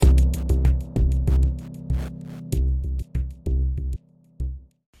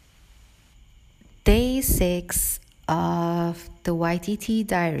day 6 of the YTT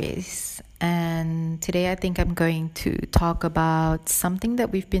Diaries, and today I think I'm going to talk about something that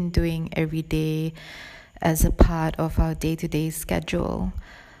we've been doing every day as a part of our day-to-day schedule,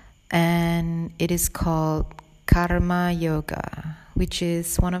 and it is called Karma Yoga, which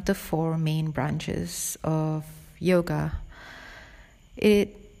is one of the 4 main branches of yoga.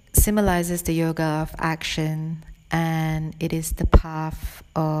 It symbolizes the yoga of action, and it is the path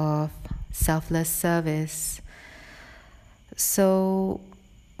of selfless service. So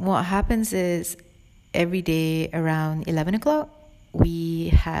what happens is every day around 11 o'clock, we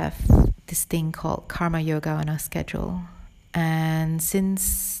have this thing called Karma Yoga on our schedule. And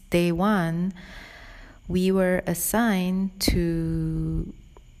since day 1, we were assigned to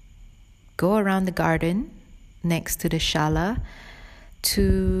go around the garden next to the shala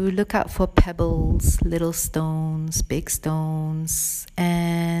to look out for pebbles, little stones, big stones,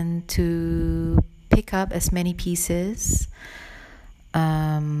 and to pick up as many pieces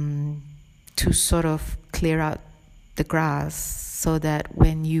to sort of clear out the grass so that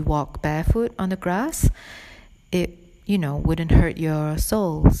when you walk barefoot on the grass, it, wouldn't hurt your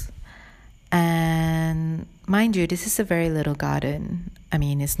soles. And mind you, this is a very little garden. I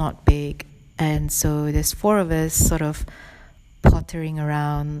mean, it's not big. And so there's 4 of us sort of pottering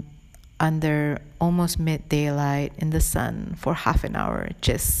around under almost mid-daylight in the sun for half an hour,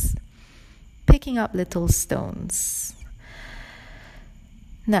 just picking up little stones.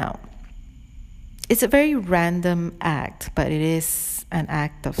 Now, it's a very random act, but it is an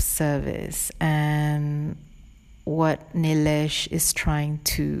act of service. And what Nilesh is trying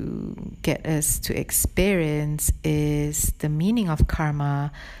to get us to experience is the meaning of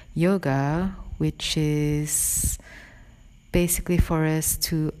karma yoga, which is basically for us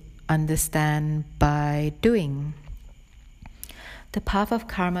to understand by doing. The path of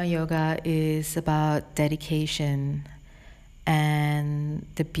karma yoga is about dedication, and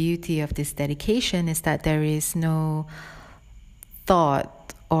the beauty of this dedication is that there is no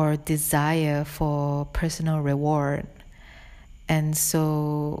thought or desire for personal reward. And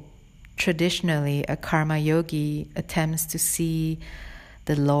so traditionally, a karma yogi attempts to see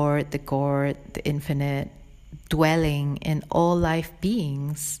the Lord, the God, the infinite dwelling in all life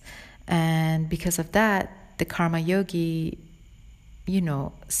beings. And because of that, the karma yogi,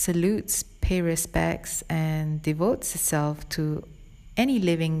 salutes, pay respects, and devotes itself to any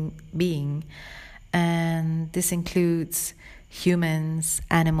living being. And this includes humans,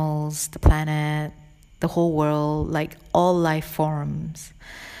 animals, the planet, the whole world, like all life forms.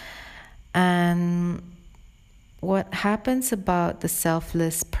 And what happens about the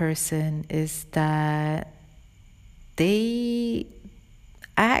selfless person is that they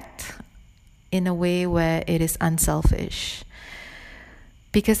act in a way where it is unselfish,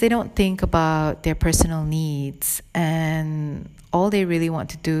 because they don't think about their personal needs, and all they really want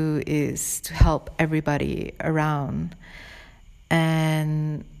to do is to help everybody around.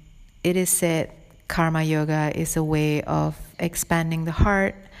 And it is said karma yoga is a way of expanding the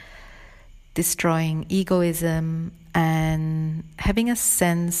heart, destroying egoism, and having a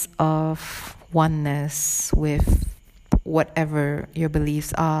sense of oneness with whatever your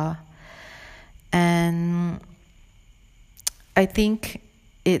beliefs are. And I think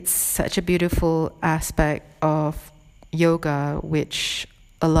it's such a beautiful aspect of yoga, which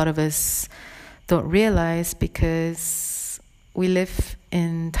a lot of us don't realize, because we live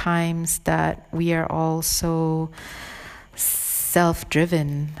in times that we are all so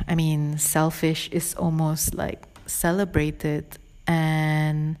self-driven. I mean, selfish is almost like celebrated.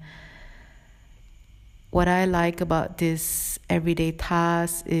 And what I like about this everyday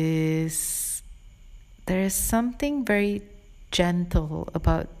task is there is something very gentle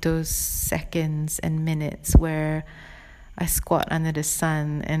about those seconds and minutes where I squat under the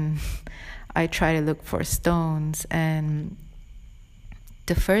sun and I try to look for stones. And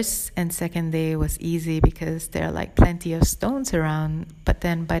the first and second day was easy because there are like plenty of stones around. But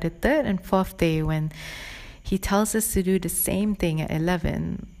then by the 3rd and 4th day, when he tells us to do the same thing at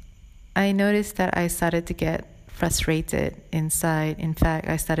 11, I noticed that I started to get frustrated inside. In fact,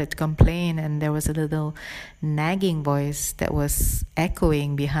 I started to complain, and there was a little nagging voice that was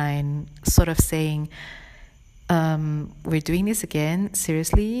echoing behind, sort of saying, we're doing this again,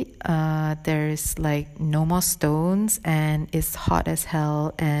 seriously? There's like no more stones, and it's hot as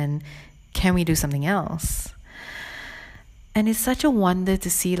hell, and can we do something else? And it's such a wonder to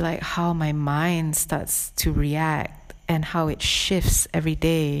see like how my mind starts to react and how it shifts every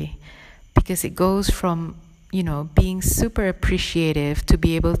day, because it goes from being super appreciative to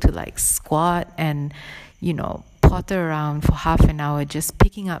be able to like squat and potter around for half an hour just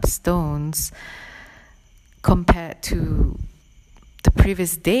picking up stones, compared to the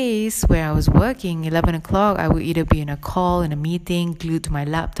previous days where I was working, 11 o'clock, I would either be in a call, in a meeting, glued to my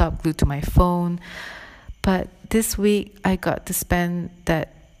laptop, glued to my phone. But this week, I got to spend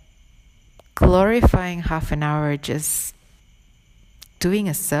that glorifying half an hour just doing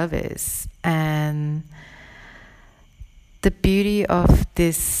a service. And the beauty of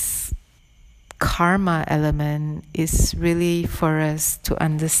this karma element is really for us to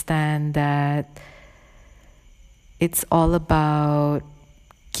understand that it's all about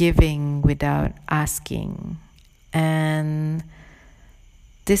giving without asking. And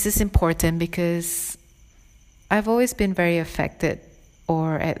this is important because I've always been very affected,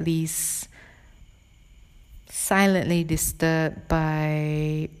 or at least silently disturbed,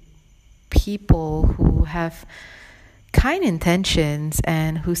 by people who have kind intentions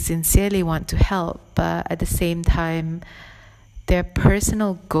and who sincerely want to help, but at the same time their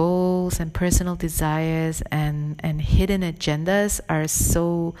personal goals and personal desires and hidden agendas are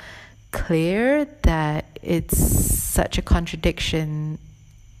so clear that it's such a contradiction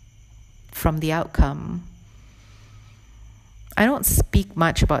from the outcome. I don't speak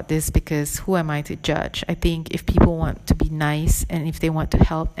much about this because who am I to judge? I think if people want to be nice and if they want to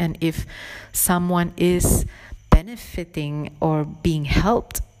help, and if someone is benefiting or being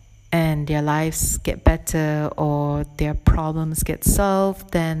helped and their lives get better or their problems get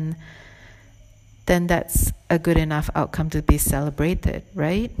solved, then that's a good enough outcome to be celebrated,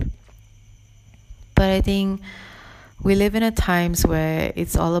 right? But I think we live in a times where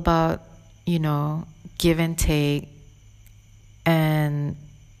it's all about, give and take, and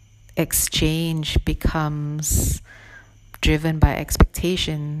exchange becomes driven by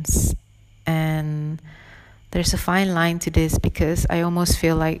expectations. And there's a fine line to this, because I almost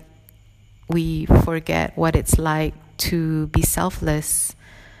feel like we forget what it's like to be selfless.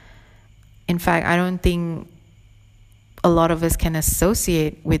 In fact, I don't think a lot of us can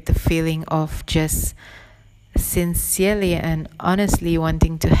associate with the feeling of just sincerely and honestly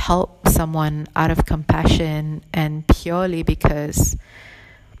wanting to help someone out of compassion and purely because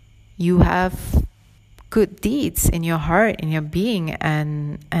you have good deeds in your heart, in your being,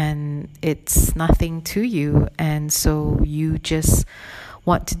 and it's nothing to you, and so you just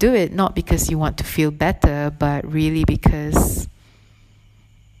want to do it, not because you want to feel better, but really because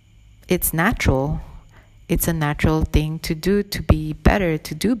it's natural. It's a natural thing to do, to be better,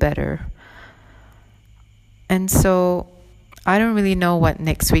 to do better. And so I don't really know what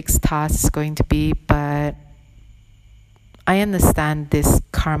next week's task is going to be, but I understand this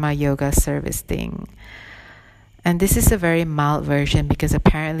karma yoga service thing. And this is a very mild version, because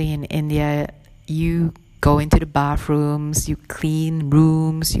apparently in India, you go into the bathrooms, you clean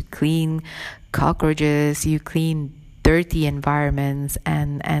rooms, you clean cockroaches, you clean dirty environments,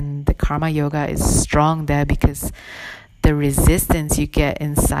 and the karma yoga is strong there, because the resistance you get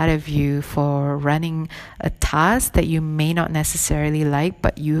inside of you for running a task that you may not necessarily like,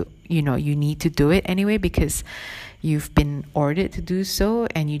 but you need to do it anyway because you've been ordered to do so,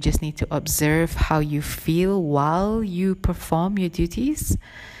 and you just need to observe how you feel while you perform your duties,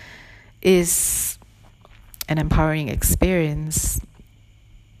 is an empowering experience.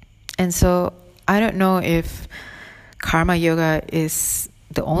 And so I don't know if karma yoga is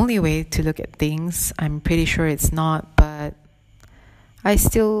the only way to look at things. I'm pretty sure it's not, but I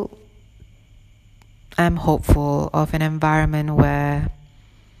still am hopeful of an environment where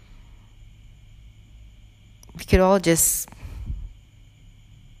we could all just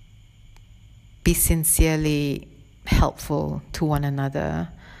be sincerely helpful to one another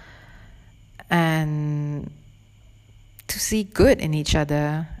and to see good in each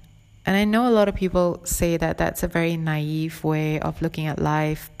other. And I know a lot of people say that that's a very naive way of looking at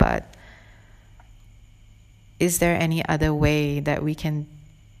life, but is there any other way that we can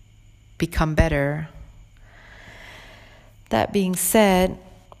become better? That being said,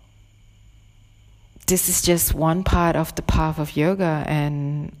 this is just one part of the path of yoga,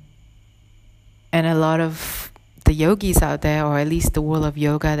 and a lot of the yogis out there, or at least the world of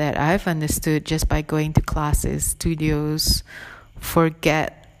yoga that I've understood just by going to classes, studios,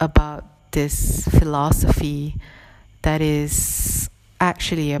 forget about this philosophy that is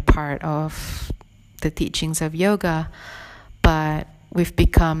actually a part of the teachings of yoga. But we've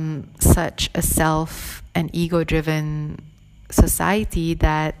become such a self and ego-driven society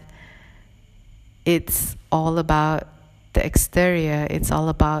that it's all about the exterior, it's all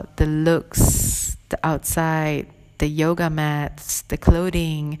about the looks, the outside, the yoga mats, the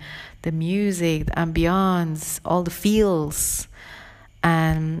clothing, the music, the ambience, all the feels.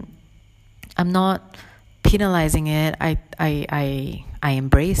 And I'm not penalizing it. I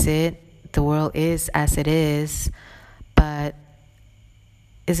embrace it, the world is as it is, but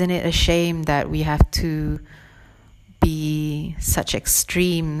isn't it a shame that we have to be such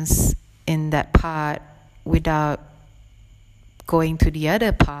extremes in that part without going to the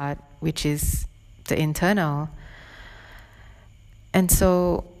other part, which is the internal? And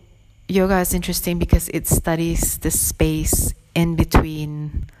so yoga is interesting because it studies the space in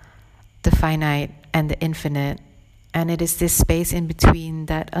between the finite and the infinite. And it is this space in between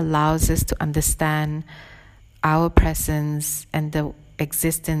that allows us to understand our presence and the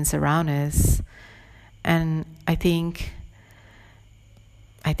existence around us. And I think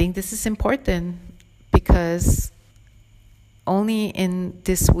this is important because only in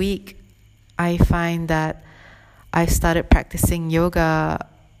this week I find that I started practicing yoga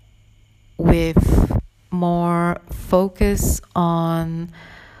with more focus on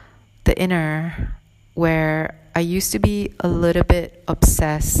the inner, where I used to be a little bit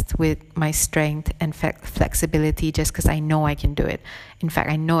obsessed with my strength and flexibility just because I know I can do it. In fact,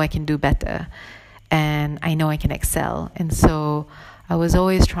 I know I can do better and I know I can excel. And so I was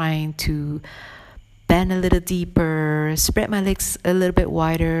always trying to bend a little deeper, spread my legs a little bit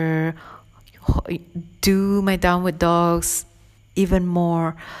wider, do my downward dogs even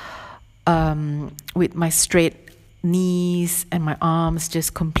more with my straight knees and my arms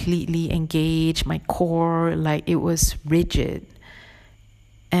just completely engaged, my core like it was rigid.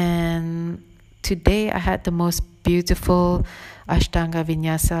 And today I had the most beautiful Ashtanga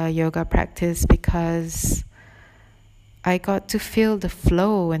Vinyasa yoga practice because I got to feel the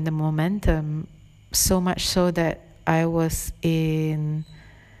flow and the momentum, so much so that I was in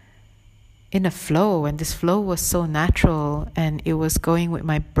a flow, and this flow was so natural and it was going with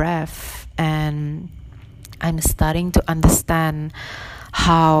my breath. And I'm starting to understand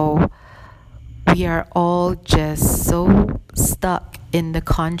how we are all just so stuck in the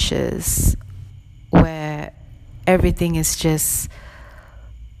conscious where everything is just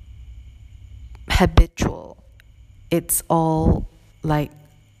habitual. It's all like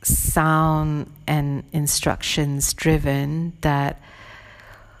sound and instructions driven, that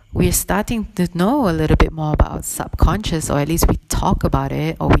we're starting to know a little bit more about subconscious, or at least we talk about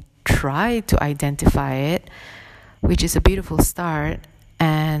it or we try to identify it, which is a beautiful start.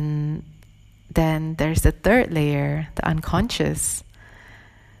 And then there's the third layer, the unconscious.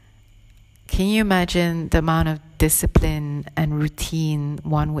 Can you imagine the amount of discipline and routine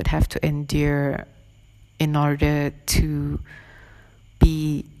one would have to endure in order to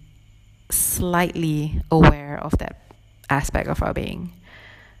be slightly aware of that aspect of our being?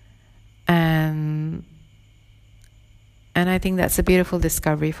 And I think that's a beautiful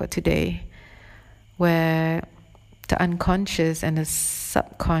discovery for today, where the unconscious and the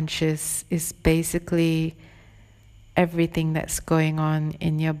subconscious is basically everything that's going on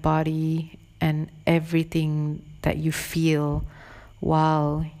in your body and everything that you feel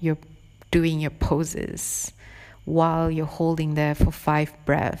while you're doing your poses, while you're holding there for 5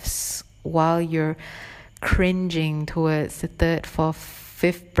 breaths, while you're cringing towards the 3rd, 4th,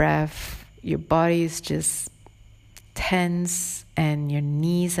 5th breath. Your body is just tense and your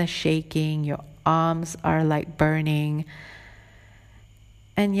knees are shaking, your arms are like burning,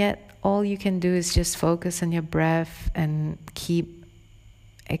 and yet all you can do is just focus on your breath and keep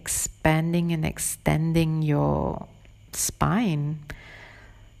expanding and extending your spine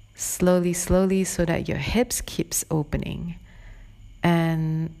slowly, so that your hips keeps opening.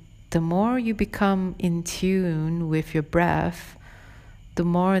 And the more you become in tune with your breath, the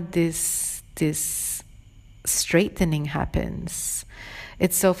more this straightening happens.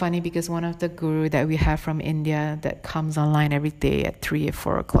 It's so funny because one of the guru that we have from India that comes online every day at 3 or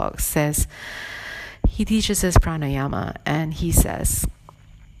 4 o'clock says, he teaches us pranayama, and he says,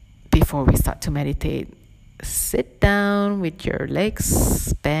 before we start to meditate, sit down with your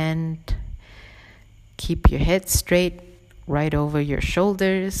legs bent, keep your head straight right over your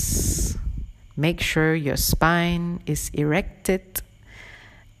shoulders, make sure your spine is erected.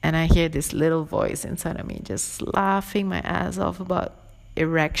 And I hear this little voice inside of me just laughing my ass off about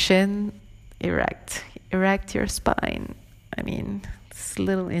erection. Erect your spine. I mean, this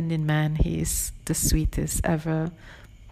little Indian man, he's the sweetest ever.